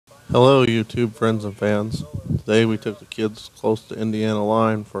Hello, YouTube friends and fans. Today we took the kids close to Indiana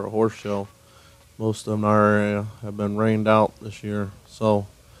line for a horse show. Most of them in our area have been rained out this year, so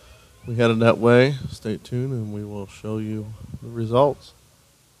we headed that way. Stay tuned and we will show you the results.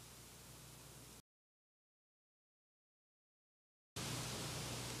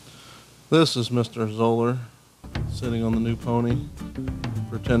 This is Mr. Zoller sitting on the new pony,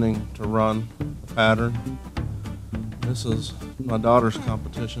 pretending to run the pattern. This is my daughter's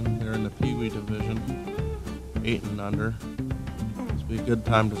competition. They're in the Pee Wee division, 8 and under. This will be a good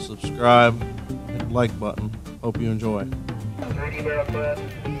time to subscribe, hit the like button. Hope you enjoy. 3D barrel press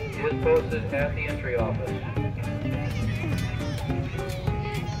is posted at the entry office.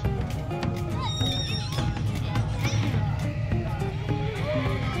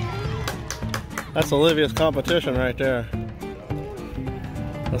 That's Olivia's competition right there.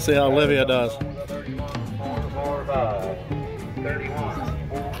 Let's see how Olivia does. 31,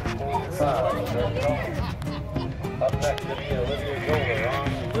 45. Up next to be Olivia Zoller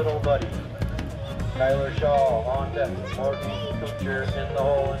on Little Buddy. Tyler Shaw on deck. Morton Kucher in the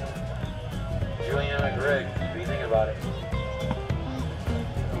hole. And Juliana Griggs. What do you think about it?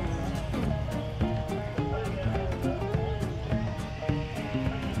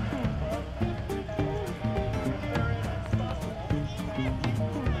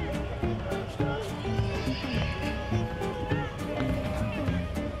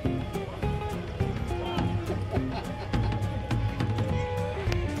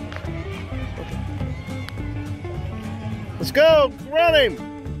 Let's go! Run him!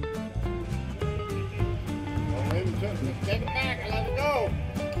 Take it back and let it go.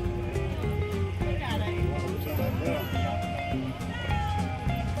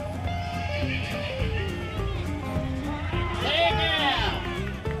 Lay it down.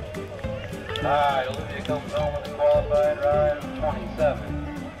 Alright, Olivia comes home with a qualified ride of 27,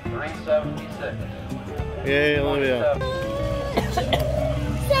 376. Yay, Olivia.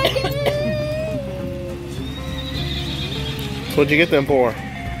 What'd you get them for?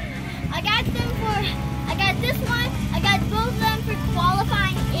 I got this one, I got both of them for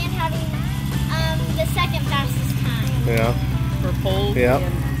qualifying and having the second fastest time. Yeah. For poles. Yeah.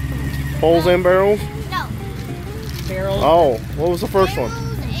 Poles and barrels? No, Barrels. Oh, what was the first one?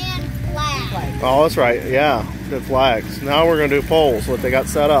 barrels and flags. Oh, that's right. Yeah, the flags. Now we're going to do poles, what they got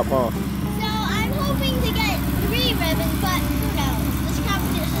set up, huh? So I'm hoping to get 3 ribbons, but who knows? This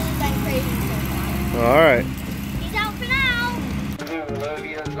competition has been crazy so far. All right. He's out for now.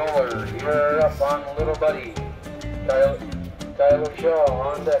 Olivia Zoller, you're up on Little Buddy. Tyler Shaw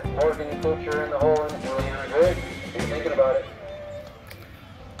on deck. Morgan Kucher in the hole. And Juliana Griggs. What are you thinking about it?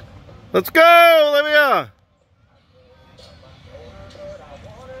 Let's go, Olivia!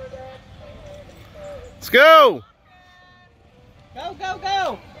 Let's go! Go, go,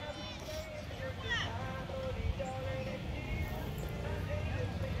 go.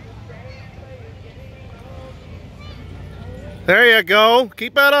 There you go.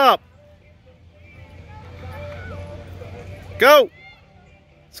 Keep that up. Go.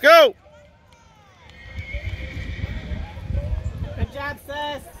 Let's go. Good job,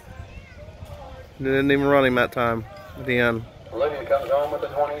 sis. Didn't even run him that time at the end. Olivia comes home with a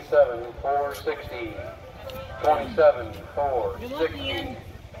 27, 460. 27, 460. Good luck, Ian.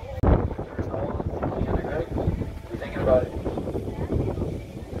 Juliana Griggs, what are you thinking about it?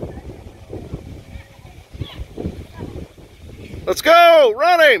 Let's go.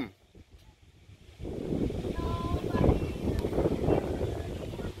 Run him.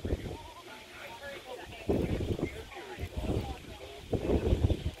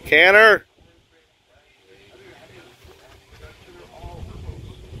 Canner.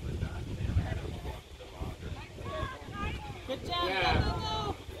 Good job. Yeah. Go,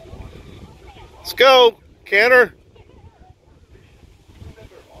 go, Let's go. Canner.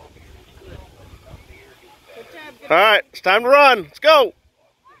 Good job. Good All right. It's time to run. Let's go.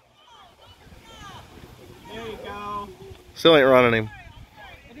 There you go. Still ain't running him.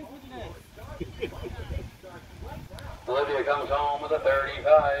 It is what it is. Olivia comes home with a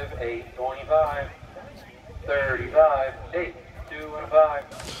 35, 825. 35, 8, 2 and 5.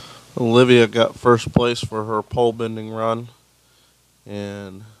 Olivia got first place for her pole bending run,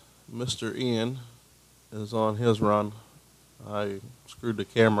 and Mr. Ian is on his run. I screwed the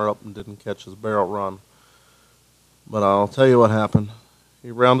camera up and didn't catch his barrel run, but I'll tell you what happened.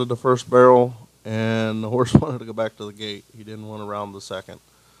 He rounded the first barrel and the horse wanted to go back to the gate. He didn't want to round the second,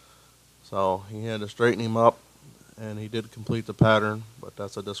 so he had to straighten him up, and he did complete the pattern, but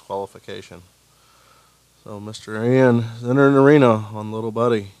that's a disqualification. So Mr. Ian is entering the arena on Little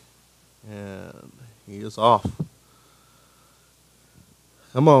Buddy, and he is off.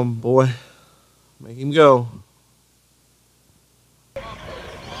 Come on, boy. Make him go.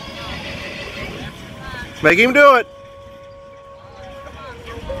 Make him do it.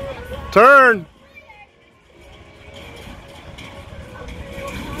 Turn.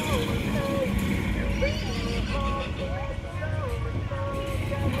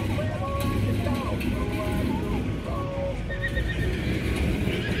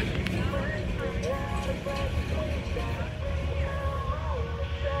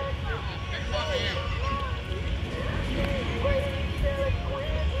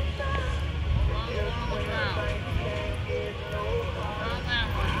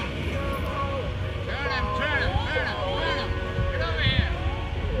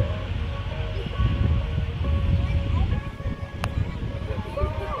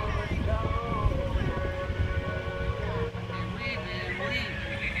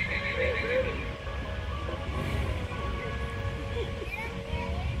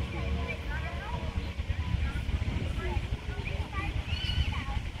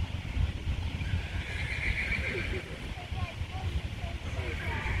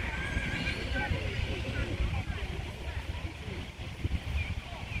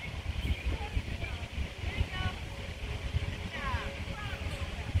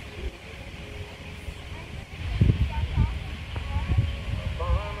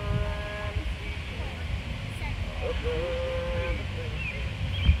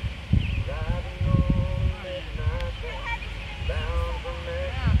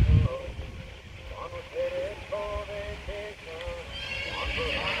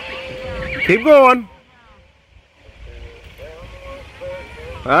 Keep going.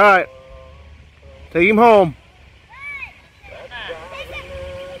 All right. Take him home.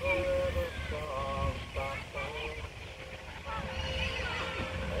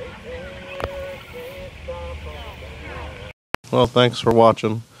 Well, thanks for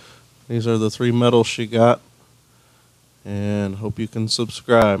watching. These are the 3 medals she got, and hope you can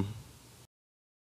subscribe.